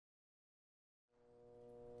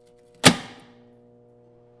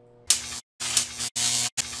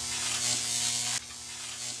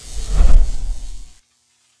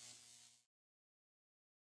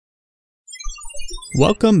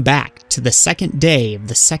Welcome back to the second day of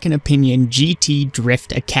the Second Opinion GT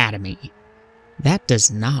Drift Academy. That does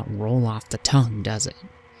not roll off the tongue, does it?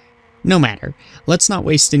 No matter, let's not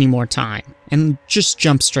waste any more time, and just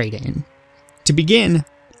jump straight in. To begin,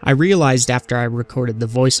 I realized after I recorded the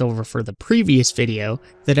voiceover for the previous video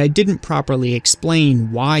that I didn't properly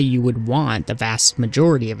explain why you would want the vast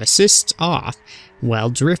majority of assists off while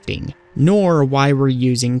drifting, nor why we're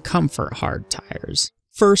using comfort hard tires.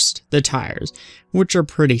 First, the tires, which are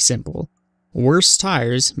pretty simple. Worse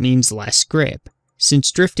tires means less grip.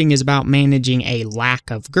 Since drifting is about managing a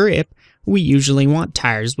lack of grip, we usually want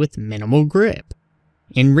tires with minimal grip.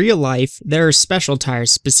 In real life, there are special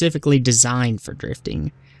tires specifically designed for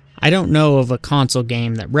drifting. I don't know of a console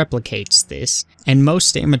game that replicates this, and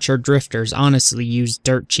most amateur drifters honestly use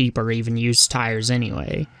dirt cheap or even used tires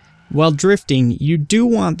anyway. While drifting, you do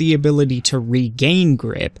want the ability to regain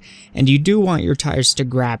grip, and you do want your tires to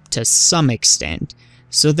grab to some extent,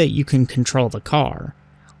 so that you can control the car.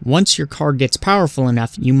 Once your car gets powerful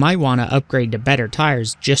enough, you might want to upgrade to better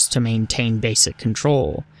tires just to maintain basic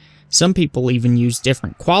control. Some people even use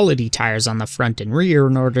different quality tires on the front and rear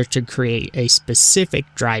in order to create a specific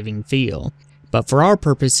driving feel. But for our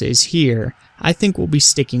purposes here, I think we'll be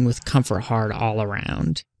sticking with comfort hard all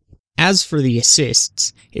around. As for the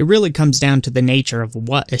assists, it really comes down to the nature of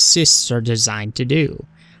what assists are designed to do.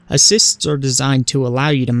 Assists are designed to allow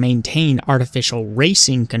you to maintain artificial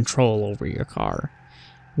racing control over your car.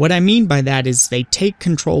 What I mean by that is they take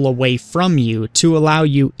control away from you to allow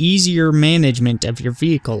you easier management of your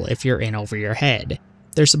vehicle if you're in over your head.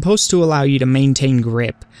 They're supposed to allow you to maintain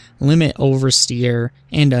grip, limit oversteer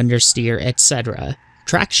and understeer, etc.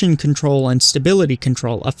 Traction control and stability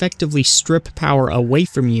control effectively strip power away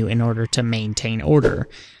from you in order to maintain order.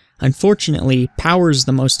 Unfortunately, power is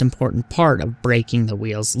the most important part of breaking the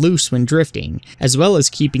wheels loose when drifting, as well as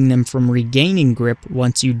keeping them from regaining grip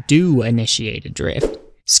once you do initiate a drift.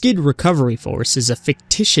 Skid recovery force is a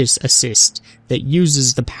fictitious assist that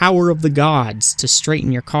uses the power of the gods to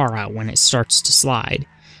straighten your car out when it starts to slide,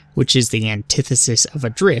 which is the antithesis of a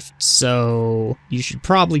drift, so you should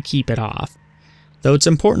probably keep it off. Though it's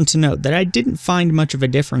important to note that I didn't find much of a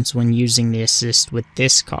difference when using the assist with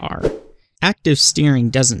this car. Active steering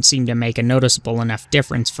doesn't seem to make a noticeable enough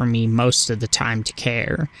difference for me most of the time to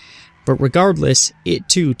care. But regardless, it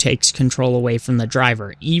too takes control away from the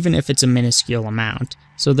driver, even if it's a minuscule amount,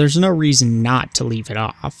 so there's no reason not to leave it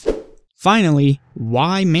off. Finally,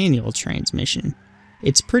 why manual transmission?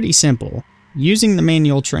 It's pretty simple. Using the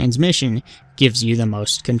manual transmission gives you the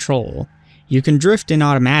most control. You can drift in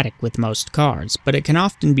automatic with most cars, but it can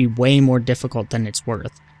often be way more difficult than it's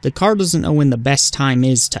worth. The car doesn't know when the best time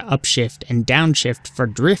is to upshift and downshift for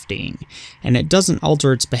drifting, and it doesn't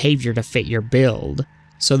alter its behavior to fit your build.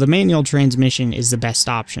 So the manual transmission is the best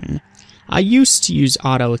option. I used to use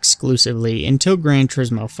auto exclusively until Gran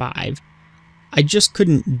Turismo 5. I just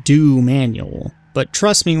couldn't do manual, but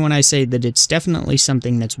trust me when I say that it's definitely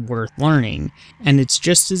something that's worth learning, and it's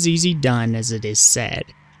just as easy done as it is said.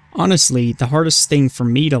 Honestly, the hardest thing for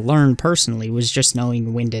me to learn personally was just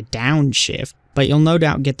knowing when to downshift, but you'll no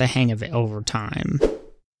doubt get the hang of it over time.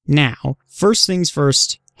 Now, first things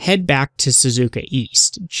first, head back to Suzuka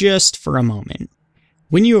East, just for a moment.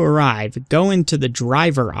 When you arrive, go into the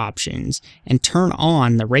driver options and turn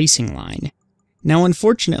on the racing line. Now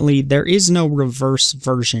unfortunately, there is no reverse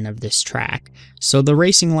version of this track, so the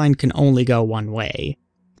racing line can only go one way.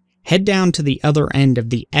 Head down to the other end of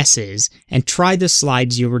the S's and try the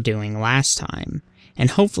slides you were doing last time,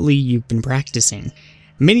 and hopefully you've been practicing.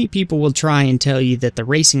 Many people will try and tell you that the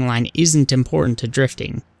racing line isn't important to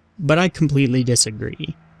drifting, but I completely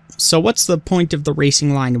disagree. So what's the point of the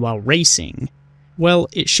racing line while racing? Well,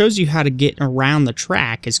 it shows you how to get around the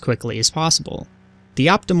track as quickly as possible. The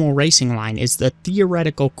optimal racing line is the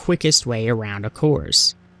theoretical quickest way around a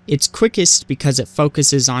course. It's quickest because it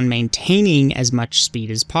focuses on maintaining as much speed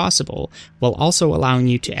as possible, while also allowing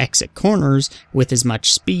you to exit corners with as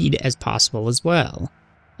much speed as possible as well.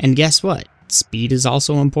 And guess what? Speed is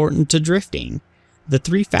also important to drifting. The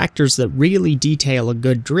three factors that really detail a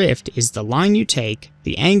good drift is the line you take,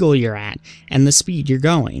 the angle you're at, and the speed you're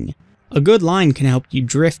going. A good line can help you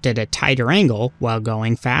drift at a tighter angle while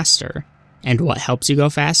going faster. And what helps you go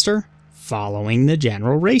faster? Following the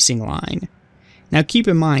general racing line. Now keep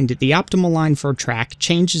in mind that the optimal line for a track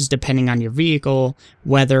changes depending on your vehicle,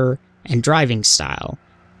 weather, and driving style,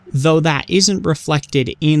 though that isn't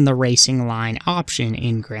reflected in the racing line option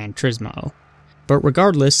in Gran Turismo. But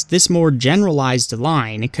regardless, this more generalized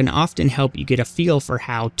line can often help you get a feel for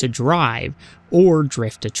how to drive or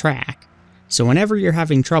drift a track. So whenever you're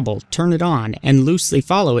having trouble, turn it on and loosely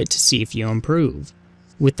follow it to see if you improve.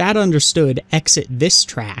 With that understood, exit this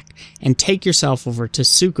track and take yourself over to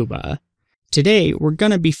Tsukuba. Today, we're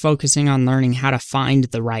going to be focusing on learning how to find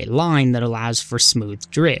the right line that allows for smooth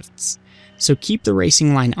drifts. So keep the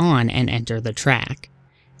racing line on and enter the track.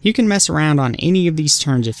 You can mess around on any of these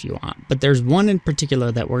turns if you want, but there's one in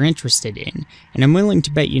particular that we're interested in, and I'm willing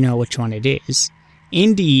to bet you know which one it is.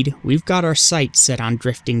 Indeed, we've got our sights set on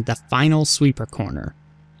drifting the final sweeper corner,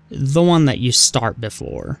 the one that you start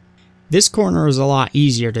before. This corner is a lot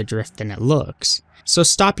easier to drift than it looks, so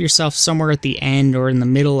stop yourself somewhere at the end or in the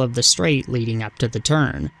middle of the straight leading up to the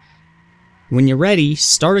turn. When you're ready,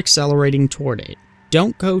 start accelerating toward it.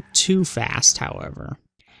 Don't go too fast, however.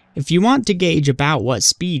 If you want to gauge about what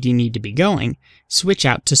speed you need to be going, switch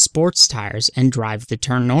out to sports tires and drive the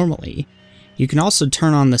turn normally. You can also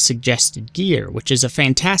turn on the suggested gear, which is a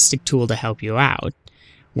fantastic tool to help you out.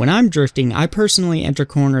 When I'm drifting, I personally enter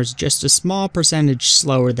corners just a small percentage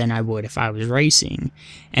slower than I would if I was racing,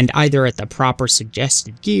 and either at the proper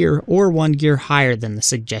suggested gear or one gear higher than the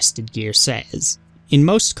suggested gear says. In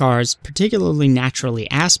most cars, particularly naturally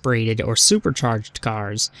aspirated or supercharged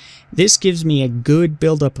cars, this gives me a good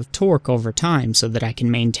buildup of torque over time so that I can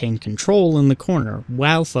maintain control in the corner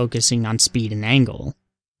while focusing on speed and angle.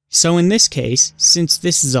 So in this case, since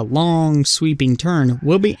this is a long, sweeping turn,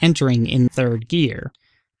 we'll be entering in third gear.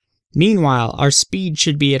 Meanwhile, our speed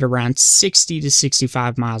should be at around 60 to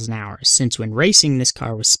 65 miles an hour, since when racing this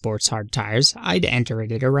car with sports hard tires, I'd enter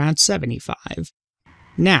it at around 75.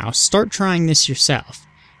 Now, start trying this yourself.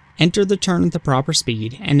 Enter the turn at the proper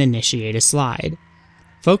speed and initiate a slide.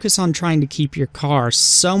 Focus on trying to keep your car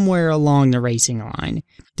somewhere along the racing line.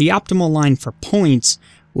 The optimal line for points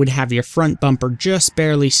would have your front bumper just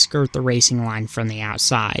barely skirt the racing line from the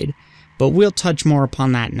outside, but we'll touch more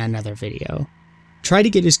upon that in another video. Try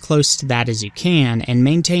to get as close to that as you can and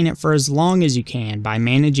maintain it for as long as you can by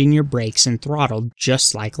managing your brakes and throttle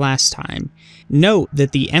just like last time. Note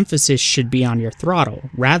that the emphasis should be on your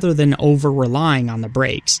throttle rather than over-relying on the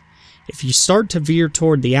brakes. If you start to veer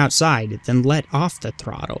toward the outside, then let off the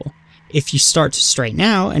throttle. If you start to straighten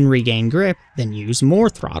out and regain grip, then use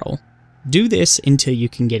more throttle. Do this until you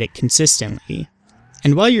can get it consistently.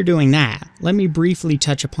 And while you're doing that, let me briefly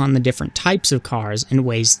touch upon the different types of cars and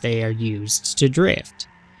ways they are used to drift.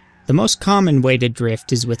 The most common way to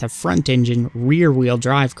drift is with a front-engine, rear-wheel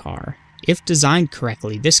drive car. If designed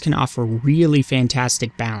correctly, this can offer really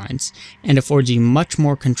fantastic balance and affords you much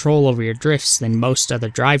more control over your drifts than most other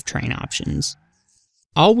drivetrain options.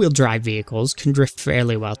 All-wheel drive vehicles can drift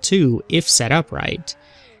fairly well too, if set up right.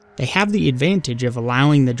 They have the advantage of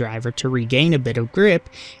allowing the driver to regain a bit of grip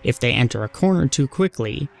if they enter a corner too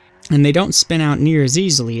quickly, and they don't spin out near as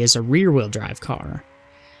easily as a rear-wheel drive car.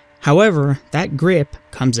 However, that grip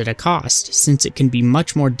comes at a cost, since it can be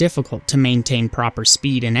much more difficult to maintain proper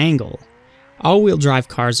speed and angle. All-wheel drive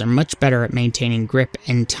cars are much better at maintaining grip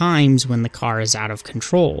in times when the car is out of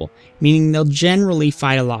control, meaning they'll generally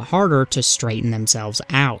fight a lot harder to straighten themselves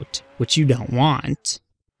out, which you don't want.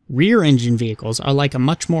 Rear-engine vehicles are like a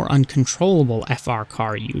much more uncontrollable FR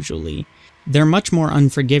car usually. They're much more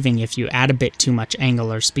unforgiving if you add a bit too much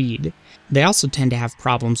angle or speed. They also tend to have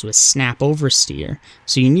problems with snap oversteer,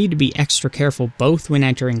 so you need to be extra careful both when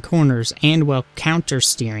entering corners and while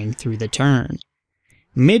counter-steering through the turn.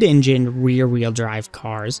 Mid-engine rear-wheel drive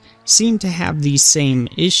cars seem to have these same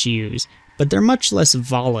issues, but they're much less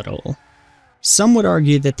volatile. Some would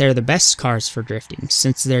argue that they're the best cars for drifting,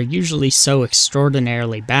 since they're usually so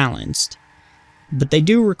extraordinarily balanced. But they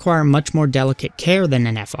do require much more delicate care than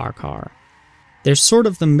an FR car. They're sort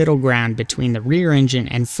of the middle ground between the rear engine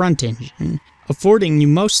and front engine, affording you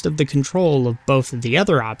most of the control of both of the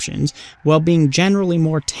other options, while being generally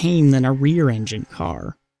more tame than a rear engine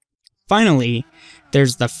car. Finally,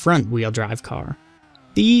 there's the front wheel drive car.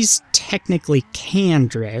 These technically can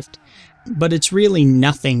drift, but it's really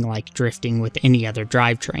nothing like drifting with any other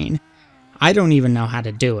drivetrain. I don't even know how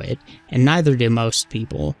to do it, and neither do most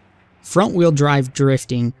people. Front-wheel drive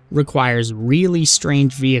drifting requires really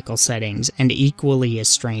strange vehicle settings and equally as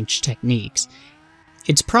strange techniques.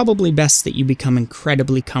 It's probably best that you become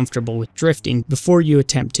incredibly comfortable with drifting before you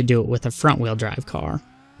attempt to do it with a front-wheel drive car.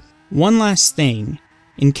 One last thing.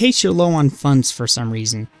 In case you're low on funds for some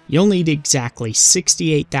reason, you'll need exactly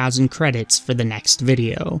 68,000 credits for the next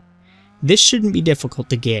video. This shouldn't be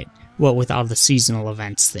difficult to get, what with all the seasonal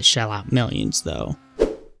events that shell out millions though.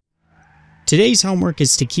 Today's homework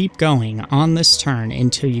is to keep going on this turn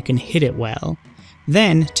until you can hit it well.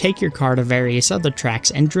 Then, take your car to various other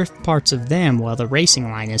tracks and drift parts of them while the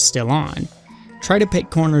racing line is still on. Try to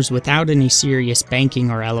pick corners without any serious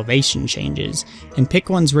banking or elevation changes, and pick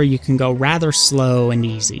ones where you can go rather slow and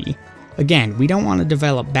easy. Again, we don't want to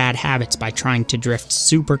develop bad habits by trying to drift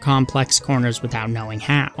super complex corners without knowing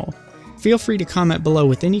how. Feel free to comment below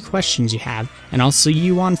with any questions you have, and I'll see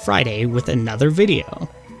you on Friday with another video.